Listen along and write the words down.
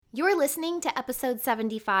You're listening to episode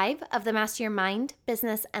 75 of the Master Your Mind,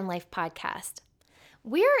 Business, and Life podcast.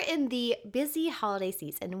 We're in the busy holiday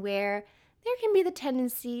season where there can be the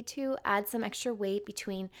tendency to add some extra weight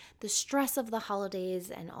between the stress of the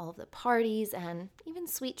holidays and all of the parties and even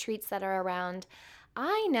sweet treats that are around.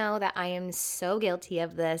 I know that I am so guilty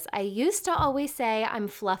of this. I used to always say I'm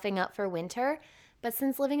fluffing up for winter, but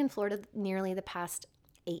since living in Florida nearly the past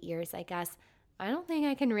 8 years, I guess, I don't think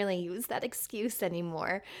I can really use that excuse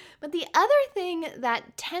anymore. But the other thing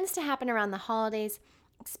that tends to happen around the holidays,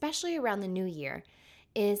 especially around the new year,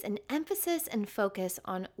 is an emphasis and focus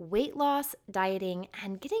on weight loss, dieting,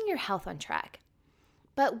 and getting your health on track.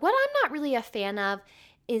 But what I'm not really a fan of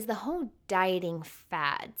is the whole dieting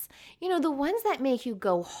fads. You know, the ones that make you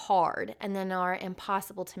go hard and then are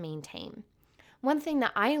impossible to maintain. One thing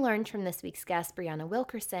that I learned from this week's guest, Brianna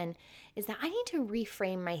Wilkerson, is that I need to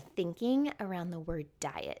reframe my thinking around the word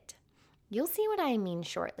diet. You'll see what I mean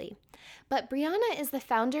shortly. But Brianna is the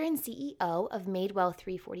founder and CEO of Madewell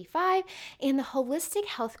 345 and the holistic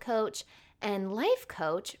health coach and life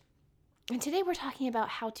coach. And today we're talking about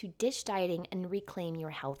how to ditch dieting and reclaim your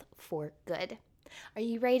health for good. Are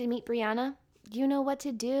you ready to meet Brianna? You know what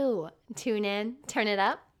to do. Tune in, turn it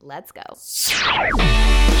up, let's go.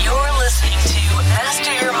 You're listening to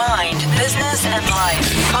Master Your Mind, Business, and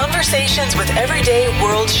Life. Conversations with everyday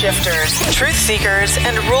world shifters, truth seekers,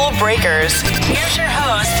 and rule breakers. Here's your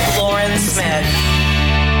host, Lauren Smith.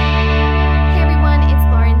 Hey everyone, it's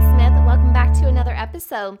Lauren Smith. Welcome back to another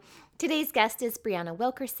episode. Today's guest is Brianna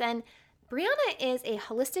Wilkerson. Brianna is a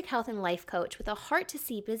holistic health and life coach with a heart to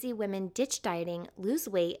see busy women ditch dieting, lose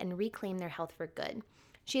weight, and reclaim their health for good.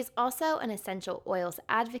 She is also an essential oils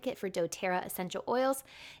advocate for doTERRA essential oils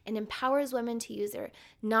and empowers women to use their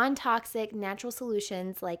non-toxic natural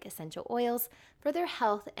solutions like essential oils for their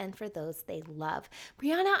health and for those they love.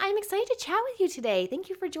 Brianna, I'm excited to chat with you today. Thank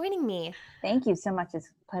you for joining me. Thank you so much. It's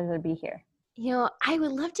a pleasure to be here. You know, I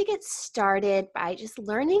would love to get started by just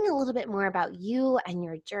learning a little bit more about you and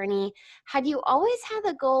your journey. Had you always had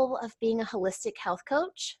the goal of being a holistic health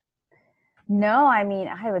coach? No, I mean,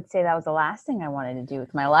 I would say that was the last thing I wanted to do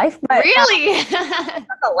with my life. But, Really?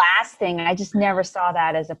 not the last thing. I just never saw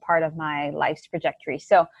that as a part of my life's trajectory.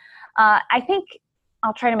 So I think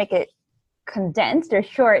I'll try to make it condensed or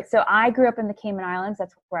short. So I grew up in the Cayman Islands.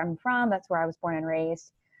 That's where I'm from. That's where I was born and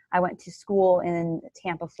raised. I went to school in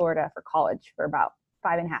Tampa, Florida for college for about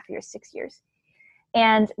 5.5 years, 6 years.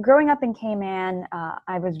 And growing up in Cayman,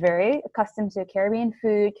 I was very accustomed to Caribbean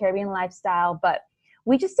food, Caribbean lifestyle, but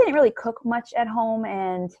we just didn't really cook much at home.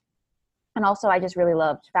 And also I just really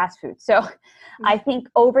loved fast food. So I think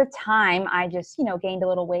over time I just, gained a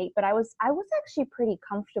little weight, but I was actually pretty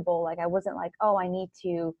comfortable. Like I wasn't like, oh, I need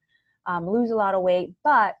to lose a lot of weight,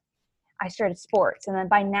 but I started sports. And then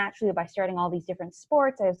by starting all these different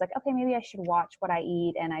sports, I was like, okay, maybe I should watch what I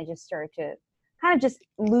eat. And I just started to kind of just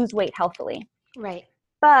lose weight healthily. Right.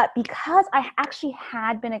 But because I actually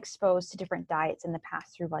had been exposed to different diets in the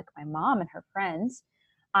past through like my mom and her friends,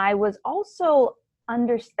 I was also in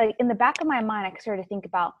the back of my mind, I started to think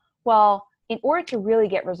about, well, in order to really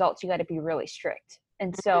get results, you got to be really strict.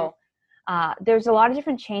 And so there's a lot of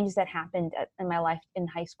different changes that happened in my life in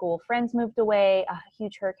high school. Friends moved away, a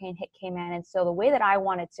huge hurricane hit Cayman. And so the way that I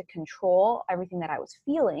wanted to control everything that I was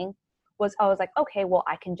feeling was I was like, okay, well,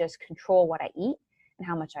 I can just control what I eat and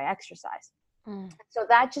how much I exercise. So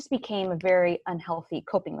that just became a very unhealthy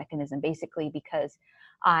coping mechanism, basically, because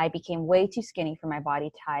I became way too skinny for my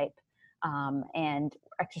body type and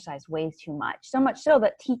exercised way too much. So much so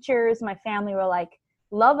that teachers, my family were like,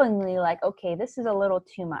 lovingly like, okay, this is a little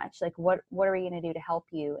too much. Like, what are we going to do to help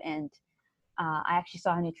you? And I actually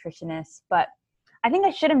saw a nutritionist, but I think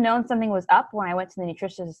I should have known something was up when I went to the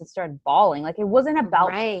nutritionist and started bawling. Like, it wasn't about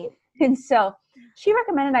right. And so she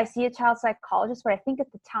recommended I see a child psychologist, but I think at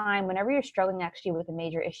the time, whenever you're struggling actually with a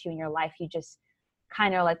major issue in your life, you just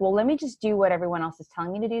kind of like, well, let me just do what everyone else is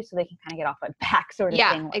telling me to do so they can kind of get off my back sort of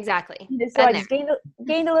thing. Yeah, exactly. So I just gained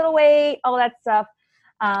a little weight, all that stuff.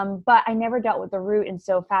 But I never dealt with the root. And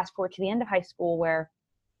so fast forward to the end of high school where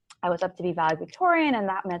I was up to be valedictorian, and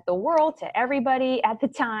that meant the world to everybody at the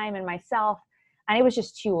time and myself. And it was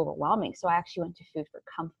just too overwhelming. So I actually went to food for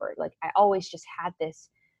comfort. Like I always just had this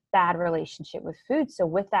bad relationship with food. So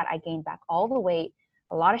with that, I gained back all the weight,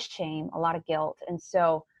 a lot of shame, a lot of guilt. And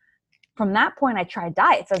so from that point, I tried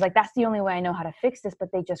diets. I was like, that's the only way I know how to fix this,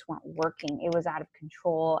 but they just weren't working. It was out of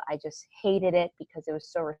control. I just hated it because it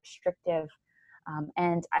was so restrictive.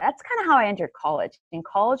 And that's kind of how I entered college. And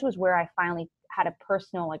college was where I finally had a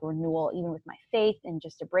personal renewal, even with my faith, and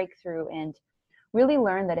just a breakthrough, and really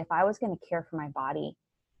learned that if I was going to care for my body,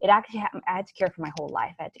 it actually I had to care for my whole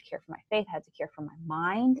life. I had to care for my faith. I had to care for my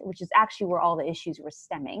mind, which is actually where all the issues were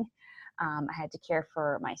stemming. I had to care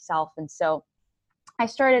for myself. And so I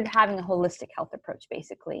started having a holistic health approach,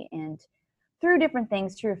 basically. And through different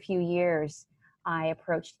things, through a few years, I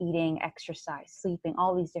approached eating, exercise, sleeping,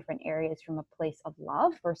 all these different areas from a place of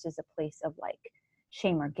love versus a place of like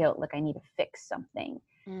shame or guilt, like I need to fix something.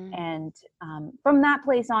 And from that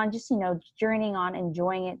place on, just, journeying on,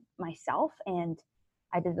 enjoying it myself. And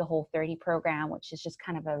I did the Whole30 program, which is just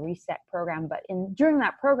kind of a reset program. But during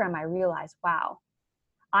that program, I realized, wow,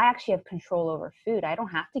 I actually have control over food. I don't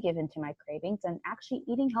have to give in to my cravings, and actually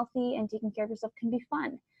eating healthy and taking care of yourself can be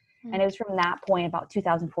fun. And it was from that point, about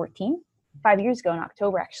 2014, 5 years ago in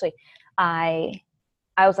October, actually, I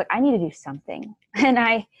was like, I need to do something. And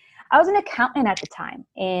I was an accountant at the time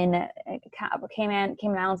in Cayman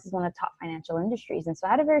Islands is one of the top financial industries. And so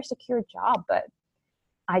I had a very secure job, but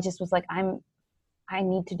I just was like, I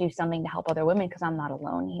need to do something to help other women because I'm not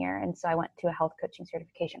alone here. And so I went to a health coaching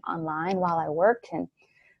certification online while I worked. And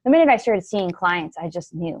the minute I started seeing clients, I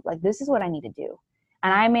just knew, like, this is what I need to do.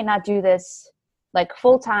 And I may not do this like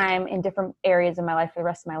full time in different areas of my life for the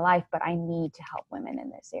rest of my life, but I need to help women in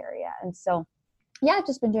this area. And so, yeah, I've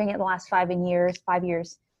just been doing it the last 5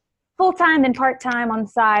 years, full time and part time on the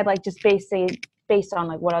side, like just based on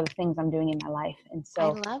like what other things I'm doing in my life. And so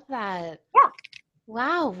I love that. Yeah.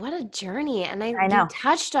 Wow, what a journey. And I know. you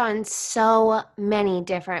touched on so many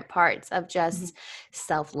different parts of just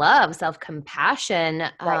self-love, self-compassion,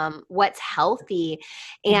 Right. what's healthy.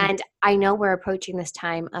 And I know we're approaching this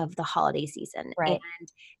time of the holiday season. Right. And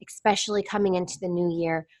especially coming into the new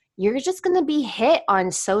year, you're just going to be hit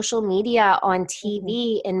on social media, on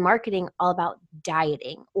TV, and marketing all about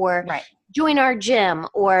dieting or Right. join our gym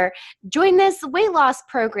or join this weight loss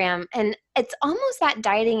program. And it's almost that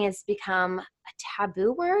dieting has become a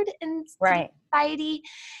taboo word in society.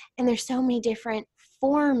 And there's so many different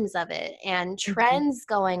forms of it and trends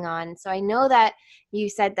going on. So I know that you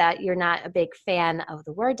said that you're not a big fan of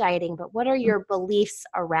the word dieting, but what are your beliefs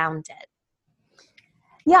around it?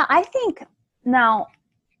 Yeah, I think now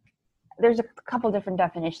there's a couple different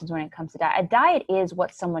definitions when it comes to diet. A diet is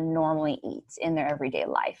what someone normally eats in their everyday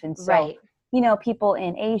life. And so, people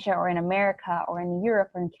in Asia or in America or in Europe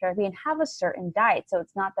or in Caribbean have a certain diet. So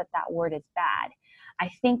it's not that that word is bad. I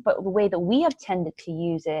think, but the way that we have tended to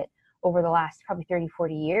use it over the last probably 30,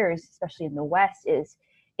 40 years, especially in the West, is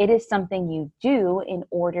it is something you do in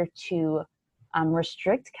order to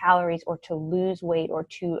restrict calories or to lose weight or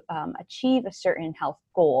to achieve a certain health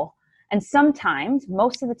goal. And sometimes,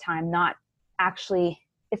 most of the time,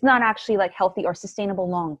 it's not actually like healthy or sustainable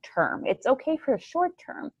long term. It's okay for a short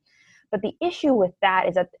term. But the issue with that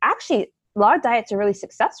is that actually a lot of diets are really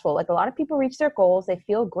successful. Like a lot of people reach their goals, they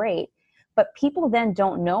feel great, but people then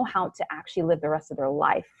don't know how to actually live the rest of their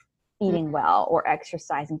life eating well or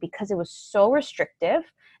exercising because it was so restrictive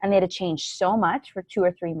and they had to change so much for 2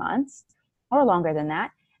 or 3 months or longer than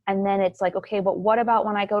that. And then it's like, okay, but what about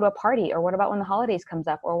when I go to a party, or what about when the holidays comes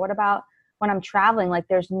up, or what about when I'm traveling? Like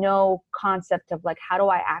there's no concept of like, how do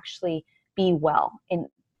I actually be well in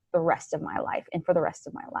the rest of my life and for the rest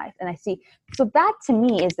of my life? And I see, so that to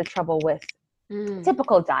me is the trouble with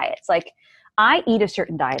typical diets. Like I eat a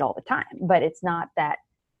certain diet all the time, but it's not that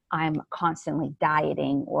I'm constantly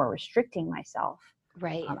dieting or restricting myself.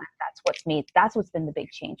 Right. That's what's been the big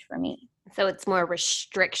change for me. So it's more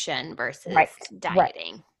restriction versus dieting.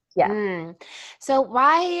 Right. Yeah. So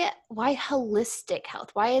why holistic health?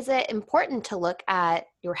 Why is it important to look at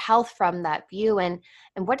your health from that view, and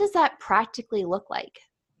what does that practically look like?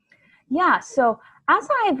 Yeah. So as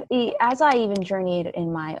I even journeyed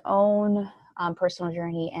in my own personal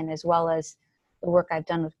journey, and as well as the work I've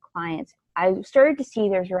done with clients, I started to see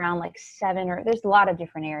there's around like there's a lot of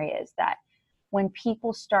different areas that when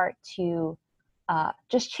people start to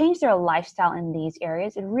just change their lifestyle in these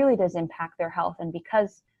areas, it really does impact their health. And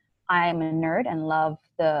because I'm a nerd and love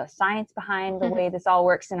the science behind the way this all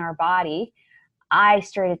works in our body, I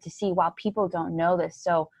started to see, wow, people don't know this.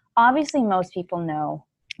 So obviously most people know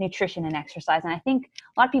nutrition and exercise. And I think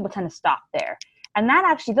a lot of people tend to stop there. And that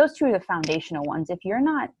actually, those two are the foundational ones. If you're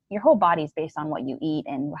not, your whole body is based on what you eat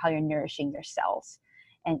and how you're nourishing your cells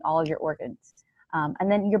and all of your organs. And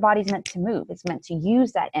then your body's meant to move. It's meant to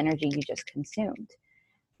use that energy you just consumed.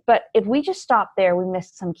 But if we just stop there, we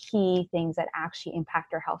miss some key things that actually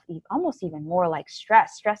impact our health almost even more, like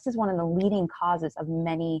stress. Stress is one of the leading causes of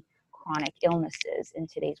many chronic illnesses in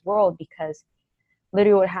today's world, because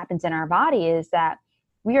literally what happens in our body is that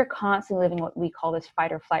we are constantly living what we call this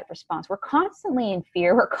fight or flight response. We're constantly in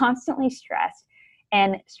fear. We're constantly stressed.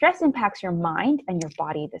 And stress impacts your mind and your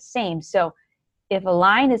body the same. So if a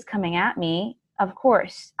lion is coming at me, of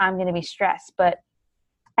course I'm going to be stressed, but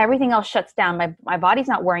everything else shuts down. My body's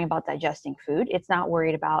not worrying about digesting food. It's not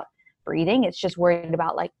worried about breathing. It's just worried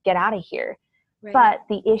about like, get out of here. Right. But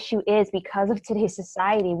the issue is, because of today's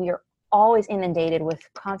society, we are always inundated with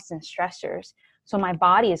constant stressors. So my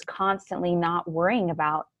body is constantly not worrying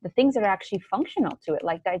about the things that are actually functional to it,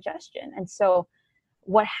 like digestion. And so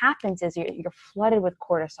what happens is you're flooded with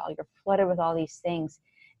cortisol, you're flooded with all these things,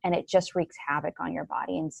 and it just wreaks havoc on your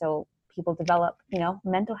body. And so people develop,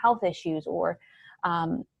 mental health issues, or,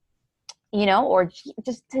 or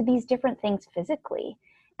just to these different things physically.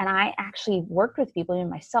 And I actually worked with people, even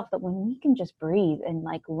myself, that when we can just breathe and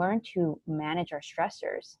like learn to manage our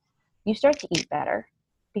stressors, you start to eat better,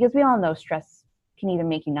 because we all know stress can either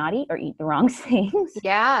make you not eat or eat the wrong things.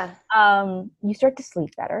 Yeah. You start to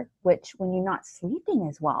sleep better, which when you're not sleeping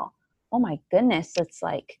as well, oh my goodness, it's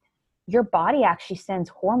like your body actually sends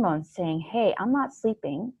hormones saying, hey, I'm not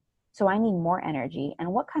sleeping, so I need more energy.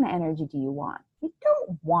 And what kind of energy do you want? You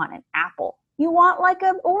don't want an apple. You want like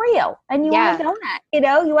an Oreo, and you want a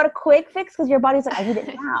donut, you want a quick fix because your body's like, I need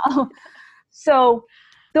it now. So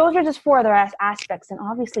those are just 4 other aspects. And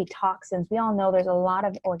obviously toxins, we all know there's a lot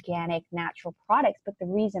of organic, natural products, but the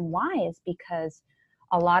reason why is because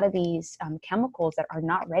a lot of these chemicals that are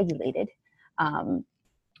not regulated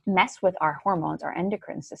mess with our hormones, our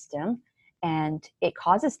endocrine system, and it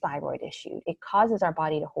causes thyroid issues. It causes our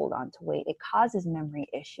body to hold on to weight. It causes memory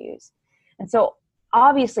issues. And so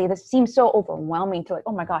obviously this seems so overwhelming to like,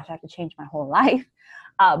 oh my gosh, I have to change my whole life.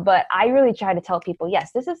 But I really try to tell people,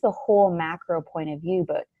 yes, this is the whole macro point of view,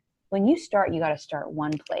 but when you start, you got to start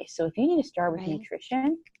one place. So if you need to start with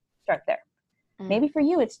nutrition, start there. Maybe for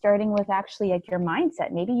you, it's starting with actually like your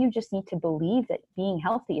mindset. Maybe you just need to believe that being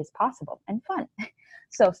healthy is possible and fun.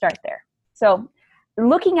 So start there. So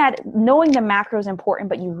knowing the macro is important,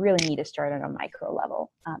 but you really need to start on a micro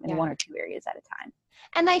level in 1 or 2 areas at a time.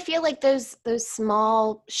 And I feel like those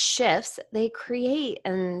small shifts, they create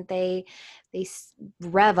and they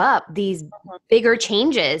rev up these bigger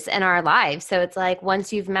changes in our lives. So it's like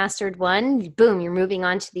once you've mastered one, boom, you're moving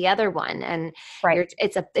on to the other one, and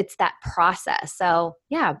it's that process. So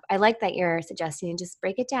yeah, I like that you're suggesting just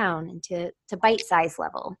break it down into bite-size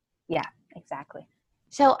level. Yeah, exactly.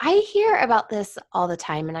 So I hear about this all the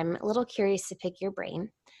time, and I'm a little curious to pick your brain.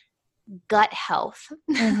 Gut health.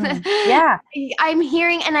 Mm-hmm. Yeah. I'm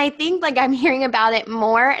hearing, and I think like I'm hearing about it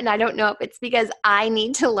more, and I don't know if it's because I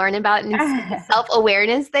need to learn about it and it's a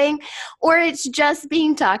self-awareness thing, or it's just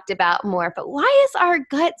being talked about more. But why is our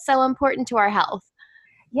gut so important to our health?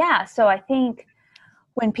 Yeah. So I think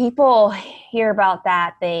when people hear about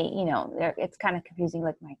that, it's kind of confusing,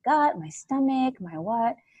 like my gut, my stomach, my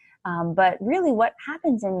what. But really what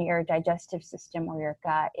happens in your digestive system or your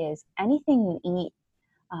gut is anything you eat,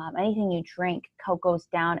 anything you drink goes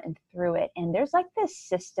down and through it. And there's like this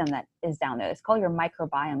system that is down there. It's called your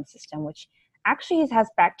microbiome system, which actually has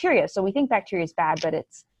bacteria. So we think bacteria is bad, but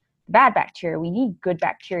it's bad bacteria. We need good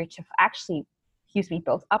bacteria to actually,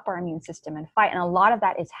 build up our immune system and fight. And a lot of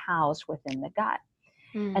that is housed within the gut.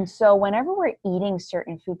 And so whenever we're eating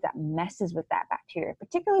certain foods that messes with that bacteria,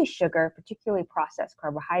 particularly sugar, particularly processed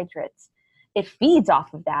carbohydrates, it feeds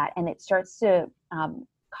off of that, and it starts to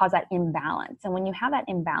cause that imbalance. And when you have that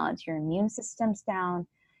imbalance, your immune system's down,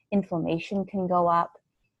 inflammation can go up.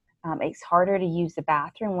 It's harder to use the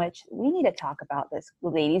bathroom, which we need to talk about this,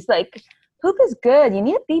 ladies. Like, poop is good. You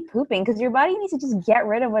need to be pooping because your body needs to just get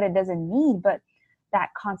rid of what it doesn't need. But that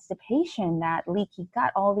constipation, that leaky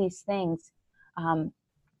gut, all these things,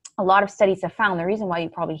 a lot of studies have found, the reason why you're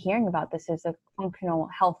probably hearing about this is that functional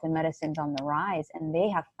health and medicine's on the rise. And they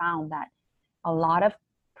have found that a lot of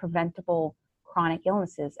preventable chronic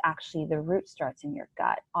illnesses, actually the root starts in your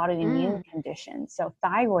gut, autoimmune conditions. So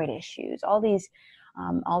thyroid issues, all these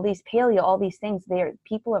paleo, all these things,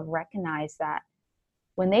 people have recognized that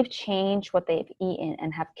when they've changed what they've eaten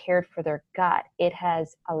and have cared for their gut, it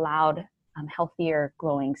has allowed healthier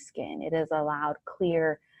glowing skin. It has allowed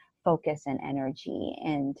clear focus and energy.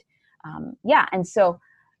 And and so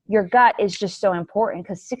your gut is just so important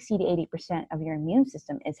because 60 to 80% of your immune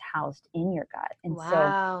system is housed in your gut. And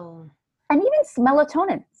wow. And even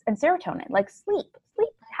melatonin and serotonin, like sleep,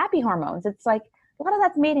 happy hormones. It's like a lot of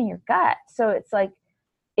that's made in your gut. So it's like,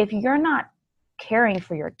 if you're not caring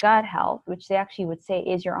for your gut health, which they actually would say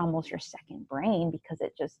is almost your second brain because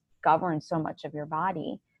it just governs so much of your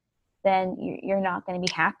body, then you're not going to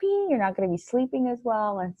be happy. You're not going to be sleeping as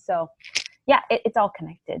well. And so, yeah, it's all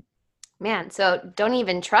connected. Man, so don't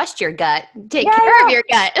even trust your gut. Take care of your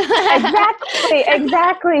gut.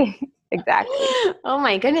 Exactly. Oh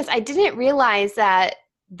my goodness. I didn't realize that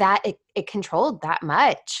it controlled that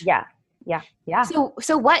much. Yeah. Yeah.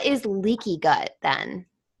 So what is leaky gut then?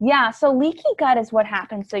 Yeah, so leaky gut is what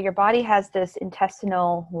happens. So your body has this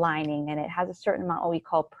intestinal lining, and it has a certain amount, what we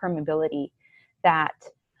call permeability, that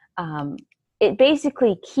it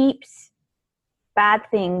basically keeps bad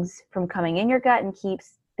things from coming in your gut and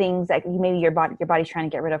keeps things like maybe your body's trying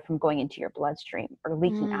to get rid of from going into your bloodstream or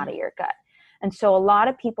leaking out of your gut. And so a lot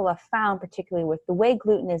of people have found, particularly with the way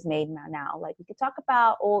gluten is made now, like we could talk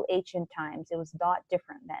about old ancient times, it was a lot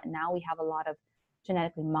different then. Now we have a lot of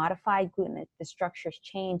genetically modified gluten. The structures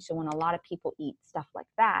change. So when a lot of people eat stuff like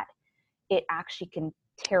that, it actually can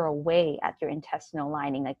tear away at your intestinal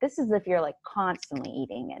lining. Like this is if you're like constantly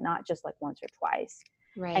eating it, not just like once or twice.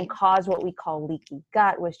 Right. And cause what we call leaky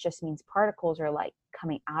gut, which just means particles are like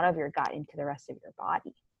coming out of your gut into the rest of your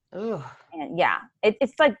body. Ugh. And yeah,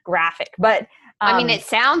 it's like graphic, but I mean, it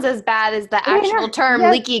sounds as bad as the actual term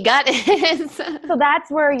leaky gut is. So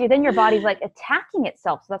that's where then your body's like attacking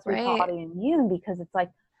itself. So that's what we call Right. autoimmune, because it's like,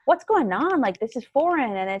 what's going on? Like this is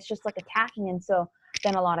foreign, and it's just like attacking. And so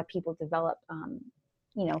then a lot of people develop,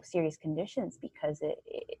 serious conditions because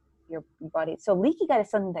your body. So leaky gut is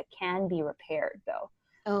something that can be repaired though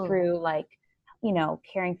through like,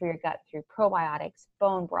 caring for your gut through probiotics,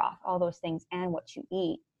 bone broth, all those things, and what you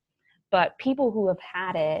eat. But people who have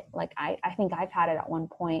had it, like I think I've had it at one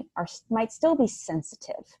point, might still be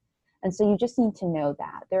sensitive. And so you just need to know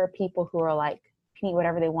that. There are people who are like, can eat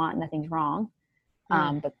whatever they want, nothing's wrong.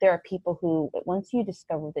 But there are people who, once you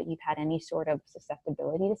discover that you've had any sort of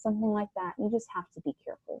susceptibility to something like that, you just have to be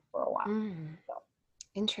careful for a while. So.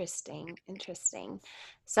 Interesting.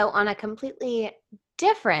 So on a completely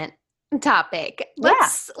different topic,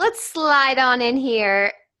 let's slide on in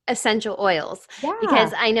here. Essential oils,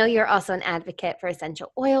 because I know you're also an advocate for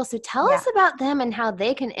essential oils. So tell us about them and how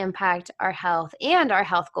they can impact our health and our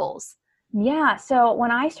health goals. Yeah. So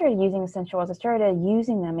when I started using essential oils, I started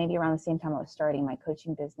using them maybe around the same time I was starting my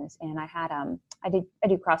coaching business. And I had, I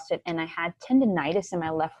do CrossFit, and I had tendinitis in my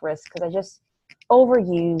left wrist because I just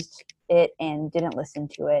overused it and didn't listen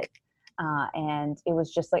to it. And it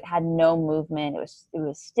was just like, had no movement. It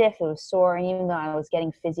was stiff, it was sore. And even though I was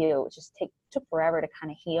getting physio, it just took forever to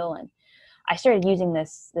kind of heal. And I started using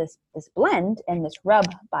this blend and this rub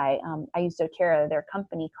by, I used doTERRA, their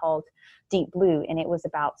company called Deep Blue, and it was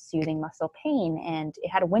about soothing muscle pain. And it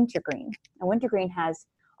had a wintergreen. And wintergreen has,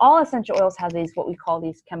 all essential oils have these, what we call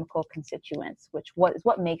these chemical constituents, which is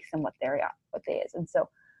what makes them what they is. And so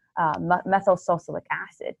methyl salicylic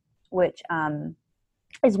acid, which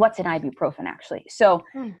is what's in ibuprofen actually. So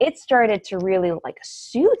it started to really like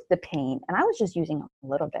soothe the pain, and I was just using a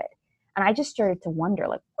little bit. And I just started to wonder,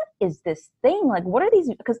 like, what is this thing? Like, what are these?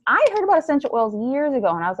 Because I heard about essential oils years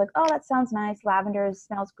ago, and I was like, oh, that sounds nice. Lavender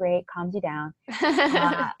smells great, calms you down.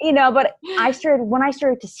 But when I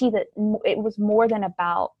started to see that it was more than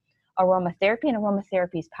about aromatherapy, and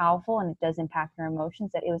aromatherapy is powerful and it does impact our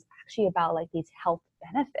emotions, that it was actually about like these health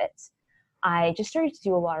benefits. I just started to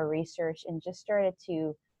do a lot of research and just started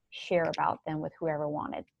to share about them with whoever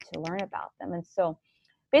wanted to learn about them. And so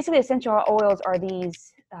basically essential oils are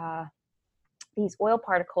these oil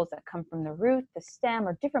particles that come from the root, the stem,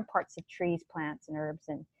 or different parts of trees, plants, and herbs.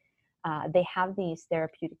 And they have these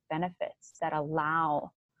therapeutic benefits that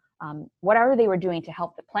allow whatever they were doing to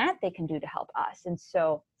help the plant, they can do to help us. And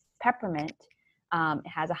so peppermint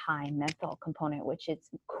has a high menthol component, which is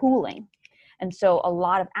cooling. And so a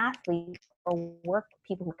lot of athletes or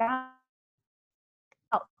people who got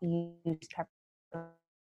out use peppermint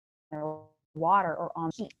or water or on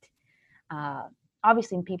heat.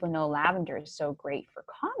 Obviously, people know lavender is so great for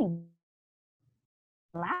calming.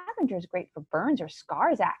 Lavender is great for burns or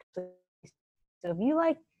scars, actually. So if you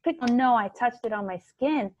like, I touched it on my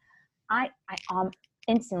skin, I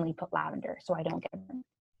instantly put lavender so I don't get burned.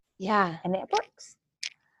 Yeah. And it works.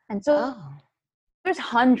 And so there's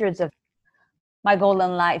hundreds of my goal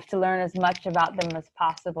in life to learn as much about them as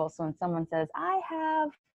possible. So when someone says, I have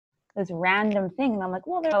this random thing, and I'm like,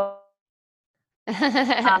 well,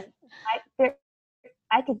 I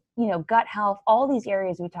could, gut health, all these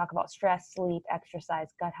areas we talk about, stress, sleep, exercise,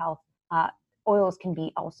 gut health, oils can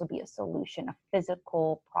also be a solution, a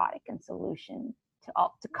physical product and solution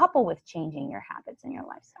to couple with changing your habits and your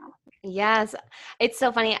lifestyle. Yes. It's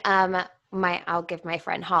so funny. I'll give my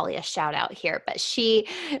friend Holly a shout out here, but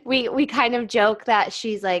we kind of joke that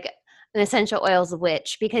she's like an essential oils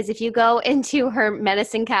witch, because if you go into her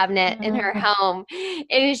medicine cabinet in her home,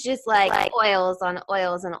 it is just like oils on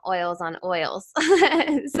oils and oils on oils.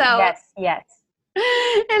 So yes.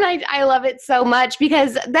 And I love it so much,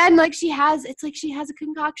 because then she has a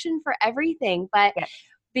concoction for everything. But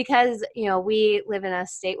because, we live in a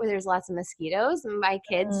state where there's lots of mosquitoes, and my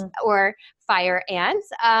kids, or fire ants,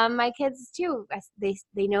 my kids too,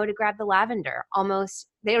 they know to grab the lavender. Almost,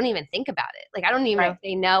 they don't even think about it. Like, I don't even know if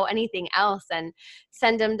they know anything else, and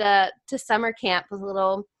send them to summer camp with a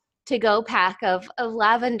little to-go pack of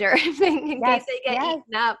lavender in case they get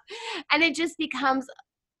eaten up. And it just becomes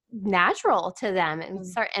natural to them, and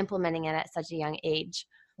start implementing it at such a young age.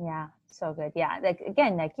 Yeah, so good. Yeah,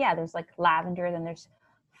 there's like lavender, then there's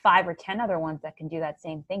 5 or 10 other ones that can do that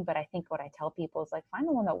same thing. But I think what I tell people is like, find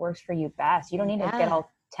the one that works for you best. You don't need to get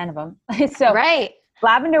all 10 of them. So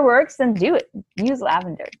lavender works, then do it. Use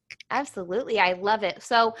lavender. Absolutely. I love it.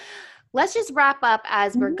 So let's just wrap up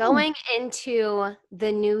as we're going into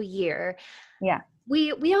the new year. Yeah.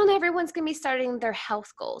 We all know everyone's going to be starting their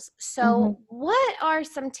health goals. So what are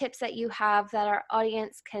some tips that you have that our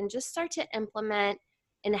audience can just start to implement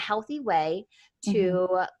in a healthy way to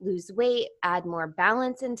lose weight, add more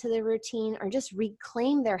balance into the routine, or just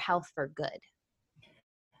reclaim their health for good?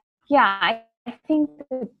 Yeah, I think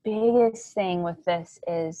the biggest thing with this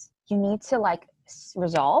is you need to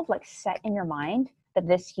resolve, set in your mind that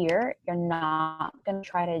this year you're not going to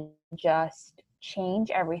try to just change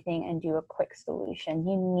everything and do a quick solution.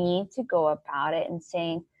 You need to go about it and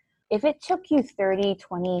saying, if it took you 30,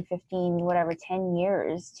 20, 15, whatever, 10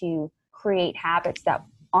 years to create habits that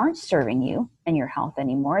aren't serving you and your health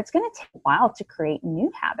anymore, it's going to take a while to create new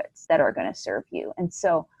habits that are going to serve you. And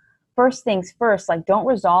so first things first, don't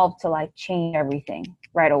resolve to change everything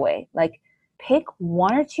right away. Pick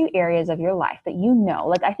 1 or 2 areas of your life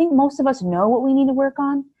that I think most of us know what we need to work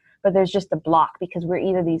on, but there's just a block because we're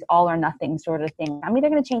either these all or nothing sort of thing. I'm either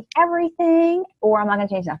going to change everything or I'm not going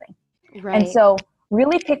to change nothing. Right. And so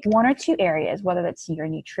really pick 1 or 2 areas, whether that's your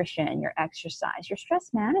nutrition, your exercise, your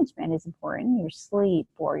stress management is important, your sleep,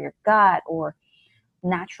 or your gut, or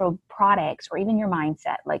natural products, or even your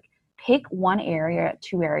mindset. Pick 1 area,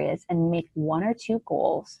 2 areas, and make 1 or 2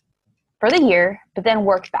 goals for the year, but then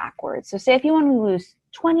work backwards. So say if you want to lose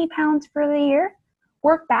 20 pounds for the year,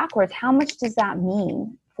 work backwards. How much does that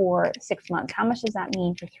mean for 6 months? How much does that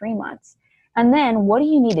mean for 3 months? And then what do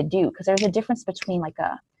you need to do? Because there's a difference between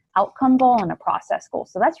a outcome goal and a process goal.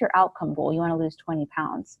 So that's your outcome goal. You want to lose 20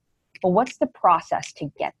 pounds. But what's the process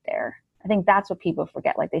to get there? I think that's what people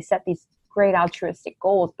forget. They set these great altruistic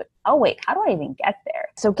goals, but oh wait, how do I even get there?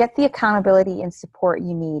 So get the accountability and support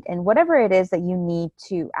you need. And whatever it is that you need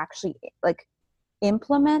to actually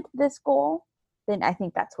implement this goal, then I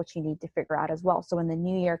think that's what you need to figure out as well. So when the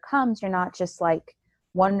new year comes, you're not just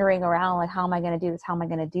wondering around, how am I going to do this? How am I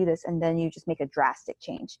going to do this? And then you just make a drastic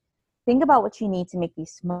change. Think about what you need to make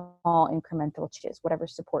these small incremental changes, whatever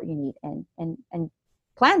support you need, and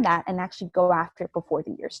plan that and actually go after it before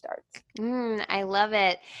the year starts. I love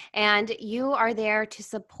it. And you are there to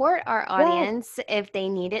support our audience if they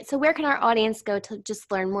need it. So where can our audience go to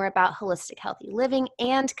just learn more about holistic healthy living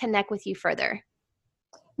and connect with you further?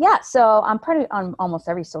 Yeah, so I'm on almost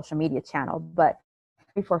every social media channel, but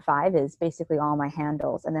 345 is basically all my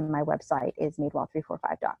handles. And then my website is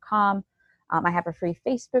madewell345.com. I have a free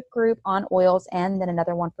Facebook group on oils, and then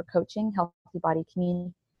another one for coaching, Healthy Body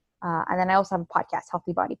Community. And then I also have a podcast,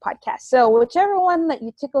 Healthy Body Podcast. So whichever one that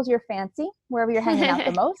you tickles your fancy, wherever you're hanging out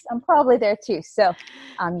the most, I'm probably there too. So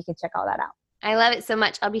you can check all that out. I love it so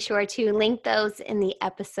much. I'll be sure to link those in the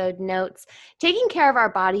episode notes. Taking care of our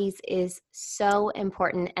bodies is so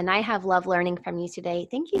important, and I have loved learning from you today.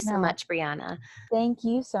 Thank you so much, Brianna. Thank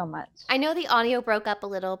you so much. I know the audio broke up a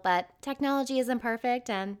little, but technology isn't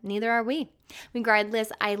perfect, and neither are we.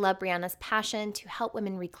 Regardless, I love Brianna's passion to help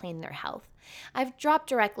women reclaim their health. I've dropped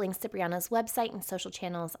direct links to Brianna's website and social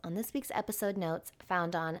channels on this week's episode notes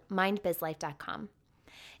found on mindbizlife.com.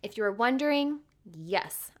 If you were wondering,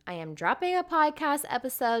 yes, I am dropping a podcast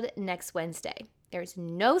episode next Wednesday. There's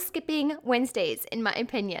no skipping Wednesdays, in my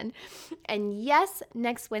opinion. And yes,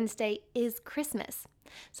 next Wednesday is Christmas.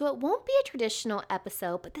 So it won't be a traditional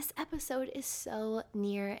episode, but this episode is so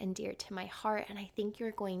near and dear to my heart, and I think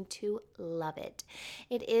you're going to love it.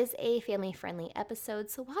 It is a family-friendly episode,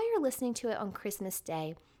 so while you're listening to it on Christmas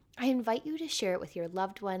Day, I invite you to share it with your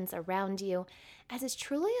loved ones around you, as it's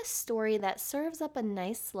truly a story that serves up a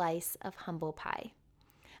nice slice of humble pie.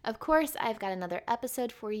 Of course, I've got another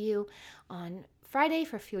episode for you on Friday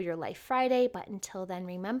for Fuel Your Life Friday, but until then,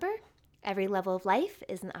 remember, every level of life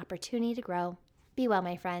is an opportunity to grow. Be well,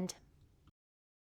 my friend.